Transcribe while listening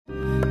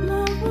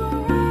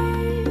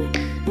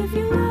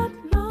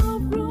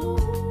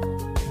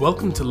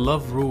Welcome to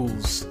Love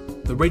Rules,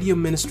 the radio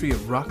ministry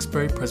of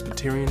Roxbury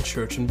Presbyterian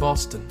Church in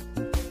Boston.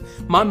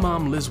 My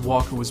mom, Liz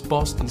Walker, was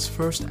Boston's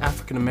first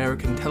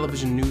African-American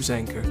television news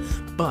anchor,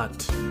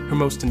 but her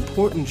most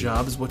important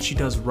job is what she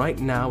does right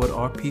now at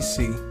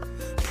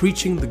RPC,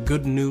 preaching the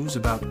good news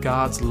about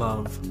God's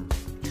love.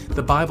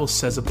 The Bible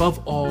says, above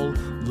all,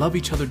 love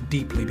each other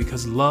deeply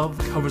because love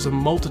covers a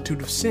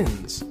multitude of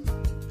sins.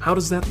 How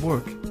does that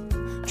work?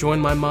 Join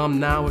my mom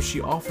now as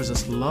she offers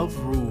us Love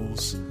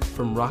Rules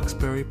from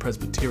Roxbury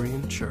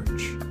Presbyterian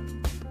Church.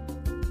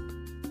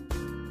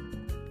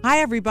 Hi,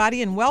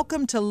 everybody, and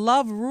welcome to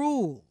Love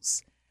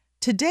Rules.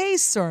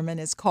 Today's sermon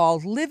is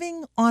called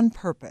Living on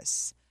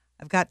Purpose.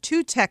 I've got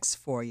two texts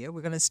for you.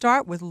 We're going to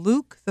start with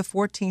Luke, the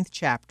 14th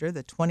chapter,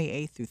 the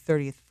 28th through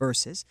 30th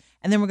verses,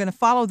 and then we're going to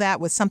follow that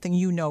with something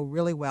you know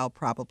really well,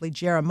 probably,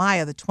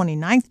 Jeremiah, the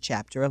 29th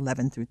chapter,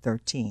 11 through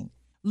 13.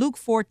 Luke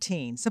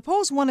 14,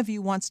 suppose one of you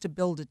wants to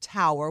build a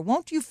tower.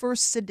 Won't you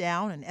first sit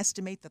down and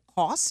estimate the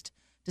cost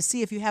to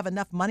see if you have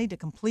enough money to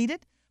complete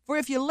it? For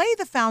if you lay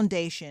the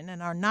foundation and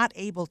are not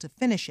able to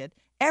finish it,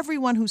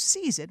 everyone who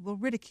sees it will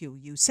ridicule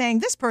you, saying,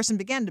 this person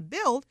began to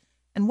build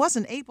and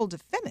wasn't able to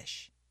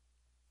finish.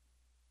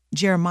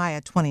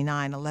 Jeremiah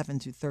 29, 11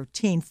 through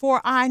 13,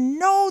 for I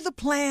know the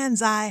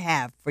plans I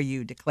have for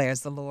you,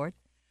 declares the Lord.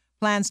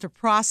 Plans to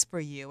prosper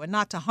you and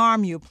not to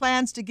harm you,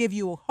 plans to give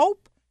you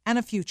hope and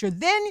a future.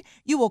 Then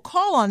you will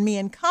call on me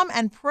and come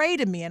and pray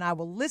to me, and I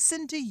will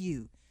listen to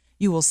you.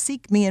 You will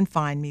seek me and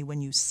find me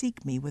when you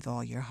seek me with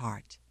all your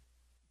heart.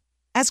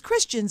 As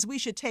Christians, we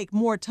should take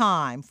more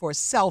time for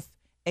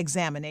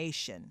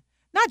self-examination,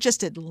 not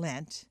just at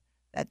Lent,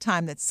 that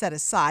time that's set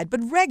aside,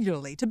 but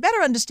regularly to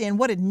better understand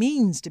what it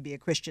means to be a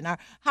Christian,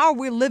 how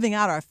we're living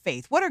out our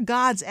faith, what are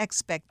God's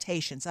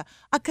expectations.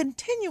 A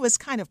continuous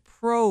kind of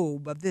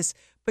probe of this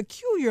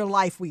peculiar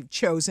life we've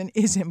chosen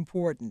is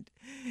important.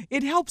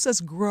 It helps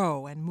us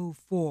grow and move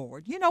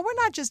forward. You know, we're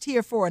not just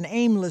here for an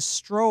aimless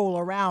stroll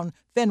around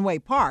Fenway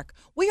Park.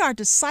 We are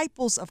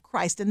disciples of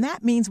Christ, and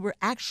that means we're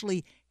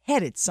actually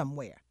headed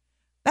somewhere.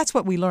 That's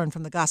what we learn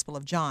from the Gospel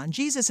of John.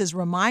 Jesus is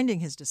reminding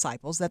his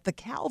disciples that the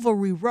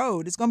Calvary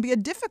Road is going to be a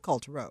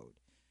difficult road.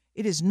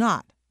 It is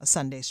not a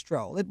Sunday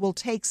stroll. It will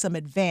take some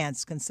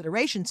advanced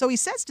consideration. So he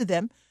says to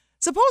them,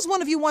 suppose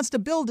one of you wants to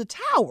build a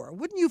tower.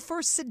 Wouldn't you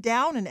first sit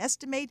down and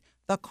estimate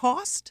the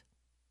cost?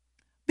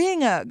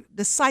 Being a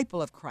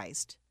disciple of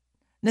Christ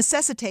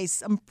necessitates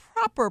some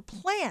proper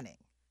planning.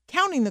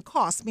 Counting the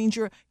cost means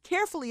you're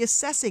carefully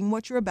assessing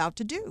what you're about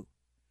to do.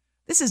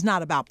 This is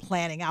not about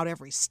planning out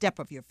every step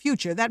of your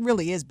future. That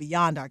really is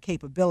beyond our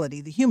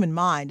capability. The human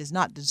mind is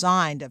not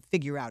designed to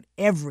figure out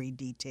every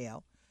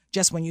detail.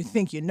 Just when you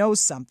think you know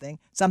something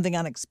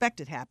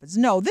unexpected happens.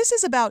 No, this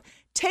is about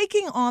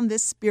taking on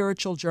this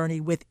spiritual journey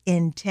with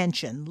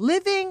intention,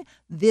 living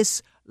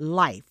this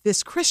life,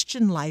 this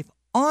Christian life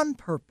on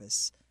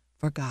purpose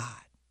for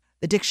God.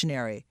 The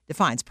dictionary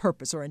defines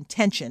purpose or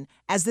intention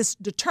as this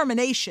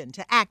determination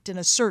to act in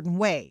a certain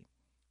way.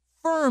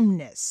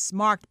 Firmness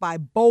marked by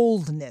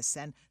boldness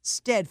and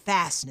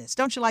steadfastness.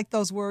 Don't you like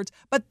those words?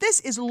 But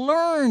this is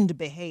learned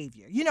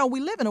behavior. You know,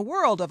 we live in a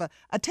world of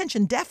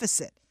attention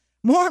deficit.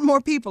 More and more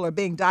people are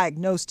being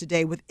diagnosed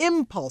today with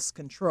impulse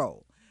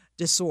control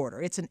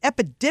disorder. It's an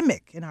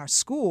epidemic in our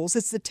schools.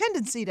 It's the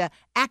tendency to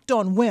act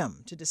on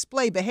whim, to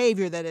display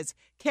behavior that is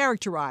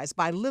characterized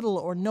by little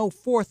or no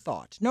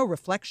forethought, no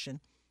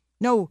reflection,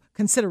 no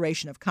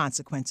consideration of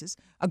consequences.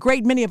 A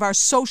great many of our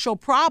social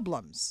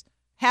problems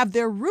have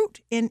their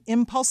root in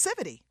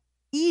impulsivity,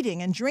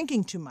 eating and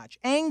drinking too much,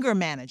 anger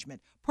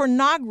management,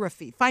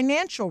 pornography,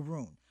 financial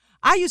ruin.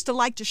 I used to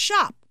like to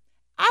shop.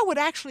 I would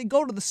actually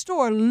go to the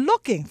store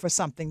looking for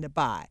something to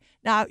buy.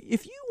 Now,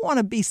 if you want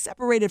to be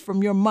separated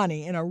from your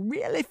money in a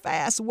really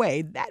fast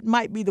way, that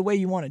might be the way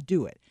you want to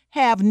do it.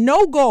 Have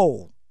no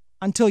goal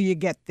until you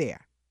get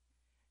there.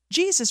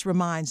 Jesus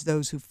reminds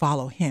those who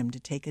follow him to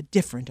take a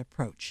different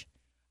approach.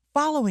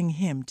 Following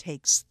him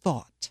takes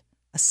thought,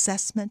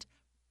 assessment,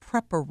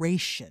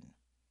 preparation.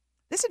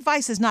 This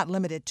advice is not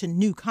limited to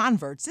new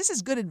converts. This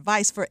is good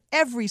advice for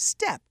every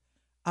step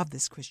of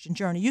this Christian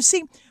journey. You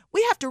see,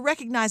 we have to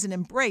recognize and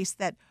embrace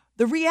that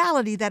the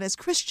reality that as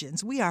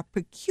Christians, we are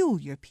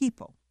peculiar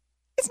people.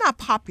 It's not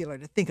popular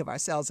to think of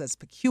ourselves as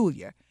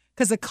peculiar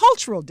because the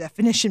cultural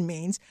definition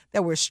means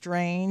that we're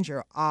strange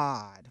or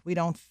odd. We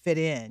don't fit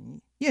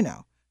in, you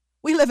know.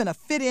 We live in a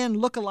fit-in,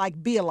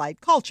 look-alike,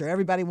 be-alike culture.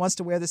 Everybody wants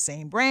to wear the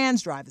same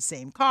brands, drive the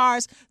same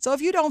cars. So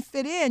if you don't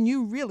fit in,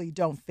 you really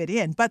don't fit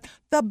in. But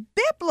the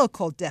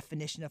biblical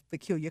definition of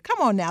peculiar, come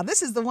on now,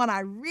 this is the one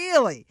I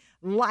really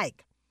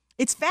like.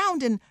 It's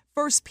found in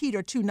 1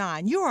 Peter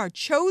 2:9. You are a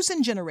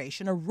chosen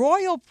generation, a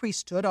royal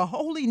priesthood, a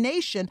holy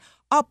nation,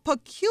 a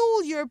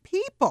peculiar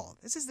people.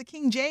 This is the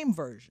King James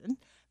Version.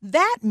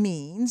 That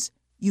means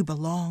you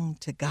belong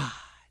to God.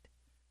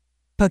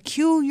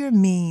 Peculiar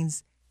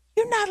means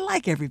you're not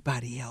like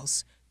everybody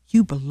else.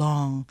 You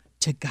belong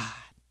to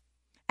God.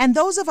 And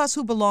those of us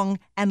who belong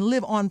and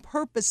live on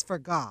purpose for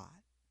God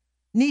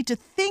need to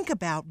think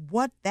about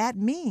what that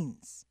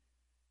means.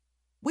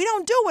 We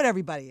don't do what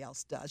everybody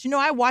else does.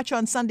 I watch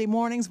on Sunday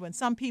mornings when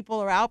some people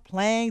are out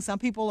playing, some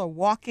people are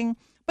walking.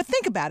 But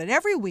think about it.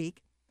 Every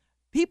week,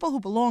 people who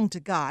belong to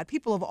God,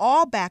 people of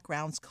all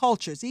backgrounds,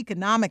 cultures,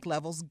 economic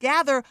levels,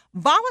 gather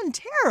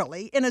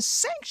voluntarily in a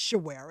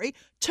sanctuary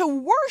to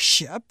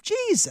worship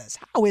Jesus.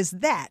 How is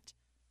that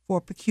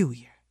for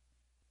peculiar?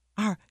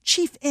 Our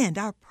chief end,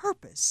 our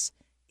purpose,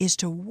 is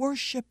to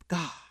worship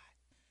God.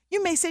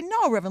 You may say,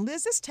 no, Reverend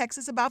Liz, this text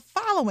is about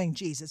following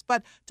Jesus.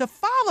 But to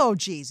follow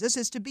Jesus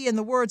is to be, in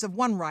the words of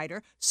one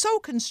writer, so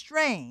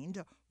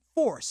constrained,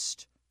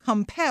 forced,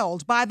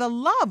 compelled by the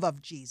love of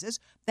Jesus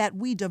that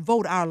we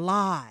devote our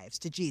lives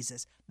to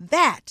Jesus.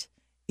 That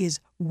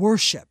is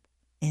worship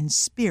in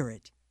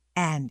spirit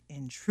and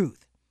in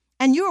truth.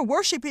 And you are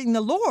worshiping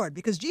the Lord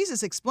because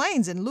Jesus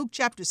explains in Luke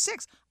chapter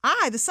 6,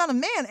 I, the Son of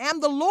Man, am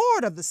the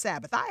Lord of the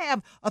Sabbath. I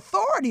have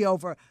authority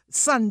over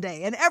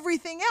Sunday and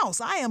everything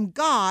else. I am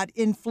God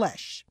in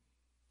flesh.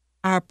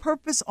 Our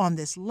purpose on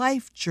this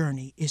life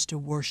journey is to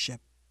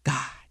worship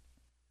God.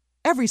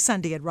 Every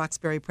Sunday at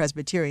Roxbury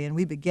Presbyterian,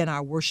 we begin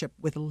our worship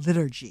with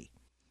liturgy.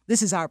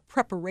 This is our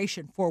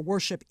preparation for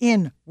worship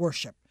in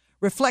worship,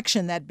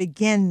 reflection that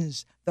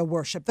begins the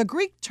worship. The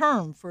Greek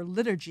term for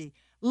liturgy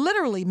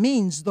literally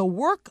means the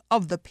work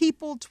of the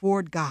people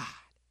toward God.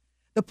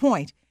 The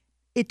point,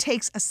 it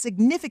takes a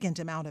significant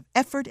amount of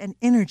effort and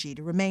energy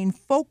to remain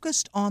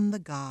focused on the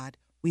God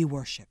we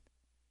worship.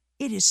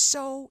 It is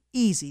so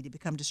easy to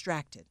become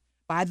distracted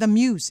by the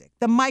music,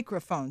 the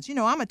microphones.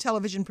 I'm a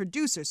television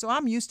producer, so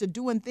I'm used to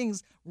doing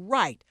things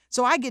right.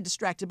 So I get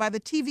distracted by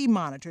the TV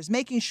monitors,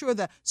 making sure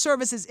the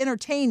service is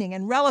entertaining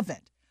and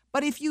relevant.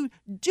 But if you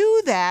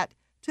do that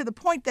to the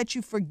point that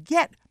you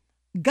forget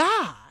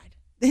God,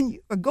 then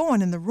you are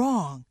going in the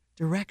wrong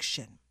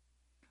direction.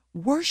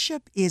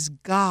 Worship is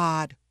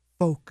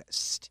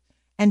God-focused,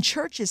 and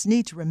churches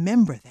need to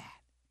remember that.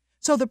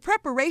 So the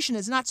preparation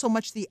is not so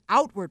much the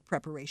outward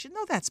preparation,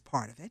 though that's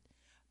part of it.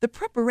 The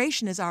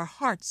preparation is our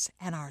hearts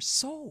and our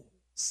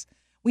souls.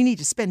 We need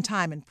to spend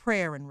time in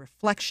prayer and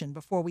reflection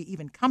before we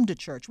even come to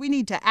church. We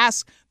need to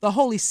ask the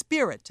Holy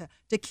Spirit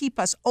to keep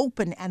us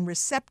open and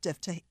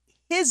receptive to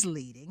His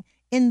leading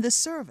in the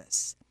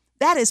service.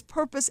 That is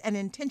purpose and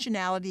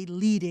intentionality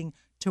leading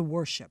to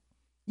worship.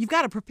 You've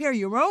got to prepare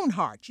your own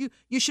heart.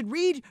 You should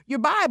read your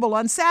Bible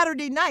on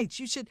Saturday nights.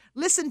 You should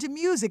listen to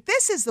music.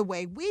 This is the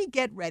way we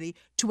get ready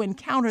to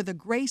encounter the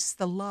grace,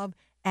 the love,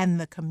 and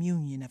the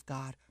communion of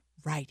God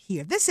right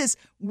here. This is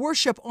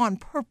worship on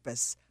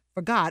purpose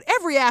for God.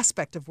 Every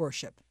aspect of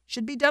worship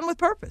should be done with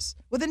purpose,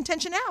 with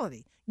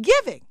intentionality.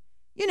 Giving.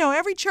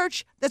 Every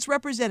church that's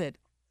represented,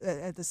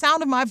 at the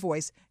sound of my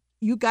voice,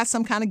 you got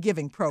some kind of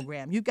giving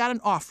program. You got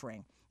an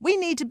offering. We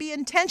need to be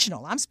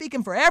intentional. I'm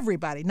speaking for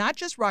everybody, not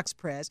just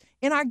Roxpres,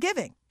 in our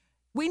giving.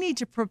 We need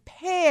to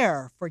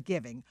prepare for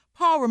giving.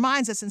 Paul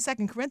reminds us in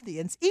 2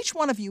 Corinthians, each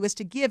one of you is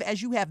to give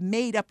as you have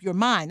made up your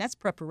mind. That's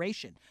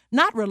preparation,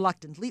 not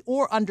reluctantly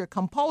or under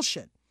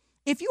compulsion.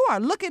 If you are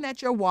looking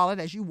at your wallet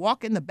as you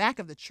walk in the back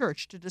of the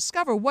church to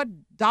discover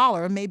what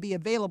dollar may be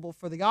available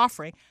for the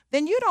offering,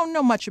 then you don't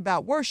know much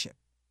about worship.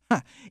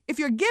 If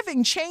your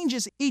giving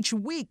changes each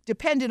week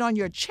depending on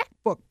your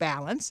checkbook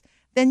balance,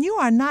 then you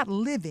are not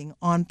living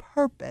on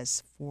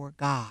purpose for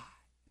God.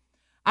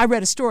 I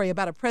read a story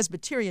about a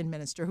Presbyterian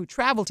minister who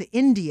traveled to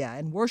India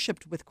and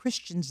worshiped with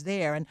Christians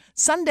there. And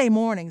Sunday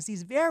mornings,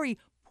 these very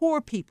poor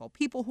people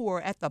who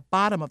are at the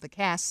bottom of the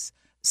caste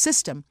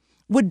system,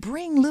 would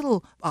bring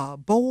little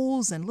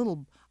bowls and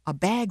little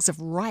bags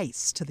of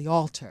rice to the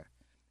altar.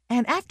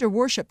 And after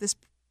worship, this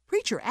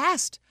preacher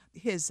asked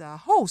his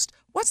host,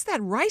 "What's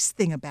that rice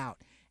thing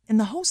about?" And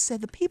the host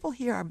said, "The people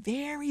here are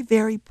very,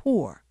 very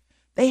poor.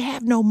 They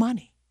have no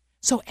money.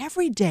 So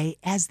every day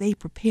as they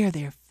prepare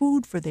their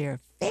food for their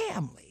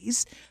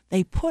families,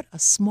 they put a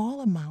small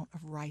amount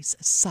of rice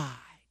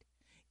aside.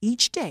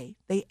 Each day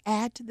they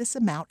add to this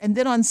amount, and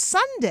then on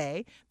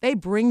Sunday they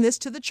bring this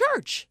to the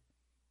church.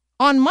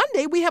 On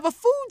Monday we have a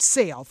food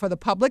sale for the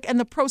public, and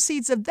the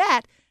proceeds of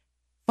that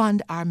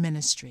fund our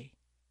ministry."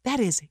 That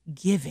is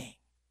giving.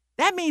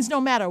 That means no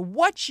matter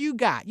what you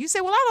got. You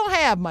say, "Well, I don't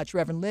have much,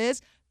 Reverend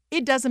Liz."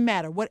 It doesn't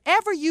matter.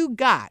 Whatever you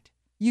got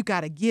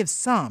to give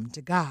some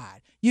to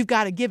God. You've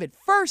got to give it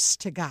first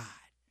to God.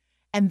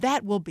 And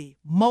that will be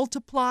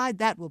multiplied.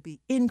 That will be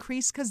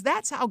increased, because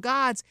that's how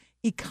God's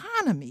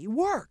economy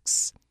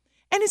works.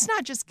 And it's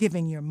not just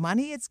giving your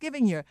money. It's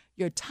giving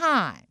your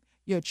time,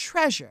 your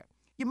treasure.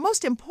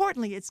 Most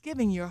importantly, it's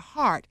giving your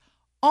heart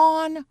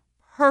on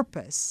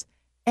purpose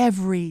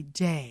every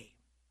day.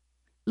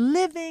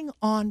 Living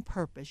on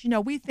purpose.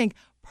 We think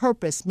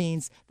purpose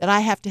means that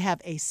I have to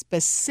have a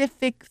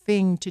specific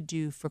thing to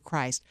do for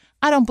Christ.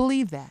 I don't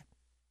believe that.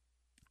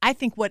 I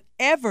think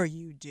whatever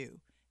you do,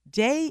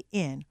 day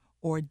in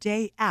or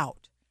day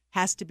out,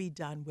 has to be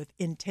done with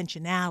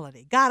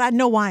intentionality. God, I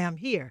know why I'm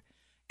here.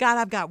 God,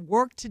 I've got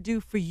work to do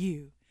for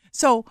you.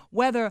 So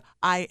whether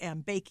I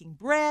am baking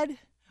bread,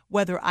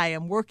 whether I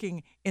am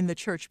working in the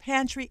church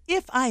pantry,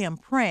 if I am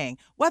praying,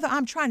 whether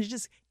I'm trying to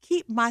just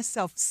keep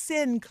myself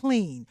sin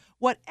clean,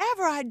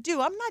 whatever I do,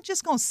 I'm not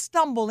just going to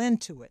stumble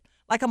into it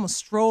like I'm going to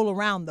stroll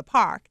around the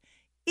park.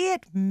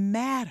 It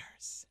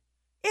matters.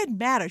 It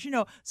matters. You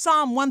know,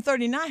 Psalm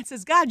 139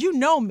 says, God, you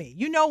know me.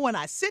 You know when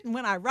I sit and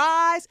when I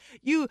rise.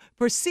 You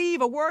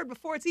perceive a word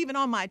before it's even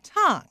on my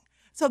tongue.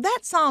 So that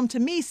psalm to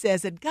me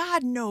says that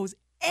God knows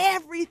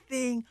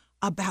everything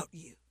about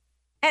you.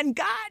 And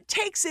God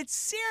takes it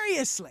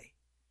seriously.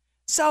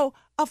 So,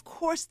 of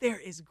course, there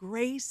is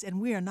grace,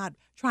 and we are not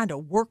trying to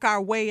work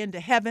our way into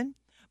heaven,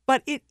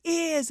 but it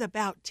is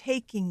about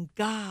taking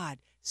God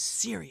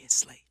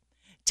seriously,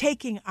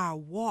 taking our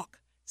walk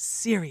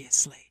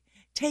seriously,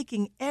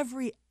 taking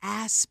every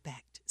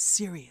aspect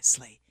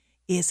seriously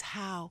is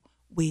how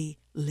we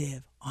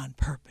live on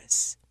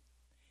purpose.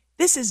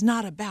 This is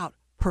not about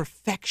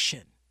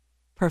perfection.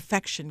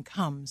 Perfection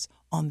comes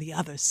on the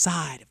other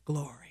side of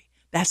glory.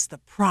 That's the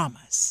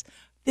promise.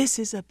 This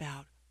is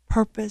about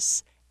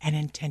purpose and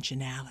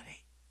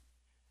intentionality.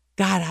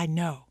 God, I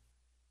know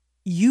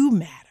you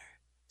matter,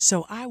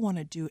 so I want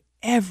to do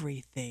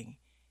everything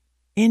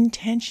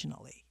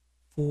intentionally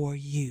for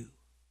you.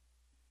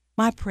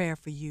 My prayer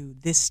for you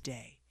this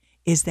day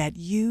is that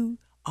you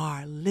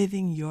are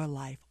living your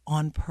life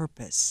on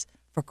purpose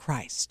for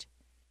Christ,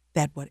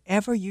 that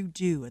whatever you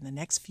do in the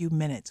next few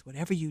minutes,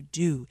 whatever you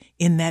do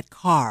in that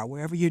car,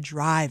 wherever you're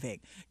driving,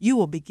 you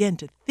will begin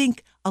to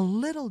think a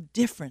little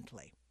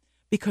differently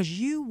because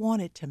you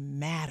want it to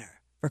matter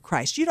for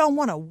Christ. You don't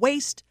want to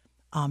waste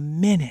a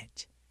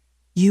minute.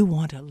 You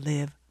want to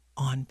live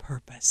on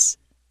purpose.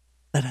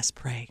 Let us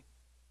pray.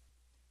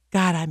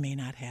 God, I may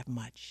not have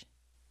much.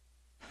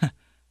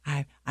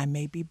 I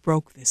may be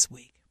broke this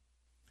week,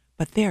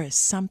 but there is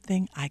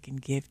something I can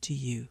give to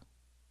you.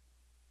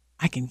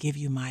 I can give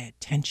you my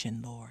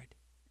attention, Lord.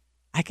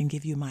 I can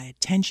give you my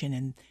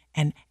attention,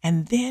 and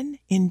then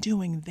in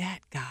doing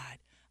that, God,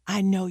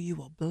 I know you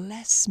will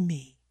bless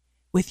me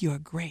with your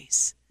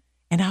grace,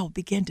 and I will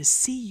begin to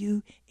see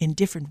you in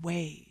different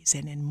ways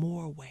and in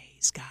more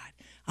ways, God.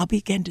 I'll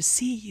begin to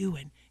see you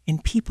in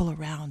people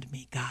around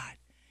me, God,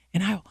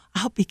 and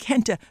I'll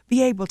begin to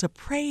be able to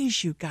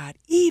praise you, God,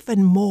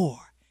 even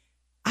more.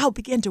 I'll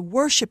begin to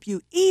worship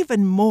you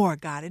even more,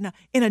 God, in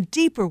a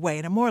deeper way,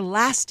 in a more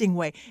lasting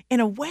way, in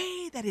a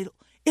way that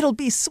it'll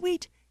be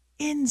sweet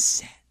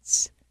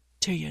incense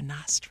to your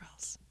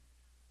nostrils.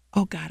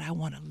 Oh, God, I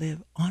want to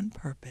live on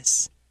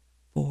purpose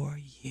for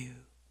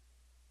you.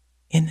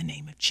 In the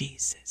name of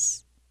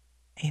Jesus,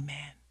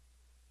 amen.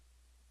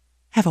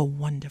 Have a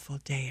wonderful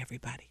day,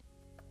 everybody.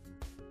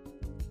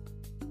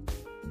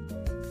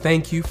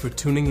 Thank you for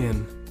tuning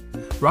in.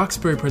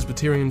 Roxbury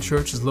Presbyterian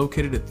Church is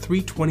located at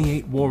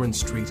 328 Warren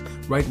Street,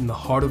 right in the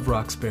heart of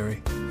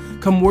Roxbury.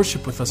 Come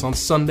worship with us on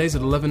Sundays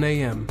at 11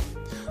 a.m.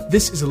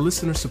 This is a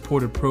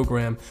listener-supported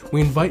program.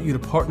 We invite you to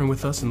partner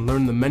with us and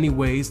learn the many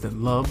ways that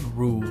love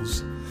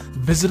rules.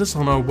 Visit us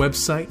on our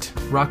website,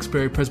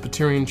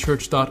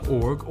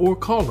 roxburypresbyterianchurch.org, or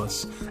call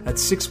us at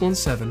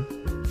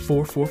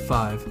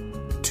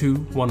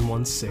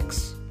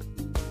 617-445-2116.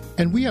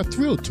 And we are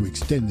thrilled to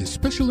extend this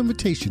special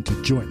invitation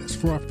to join us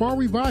for our fall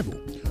revival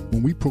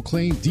when we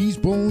proclaim These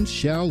Bones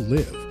Shall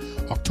Live,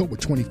 October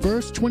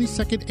 21st,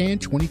 22nd, and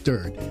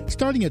 23rd,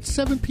 starting at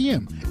 7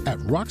 p.m. at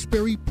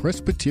Roxbury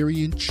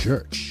Presbyterian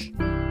Church.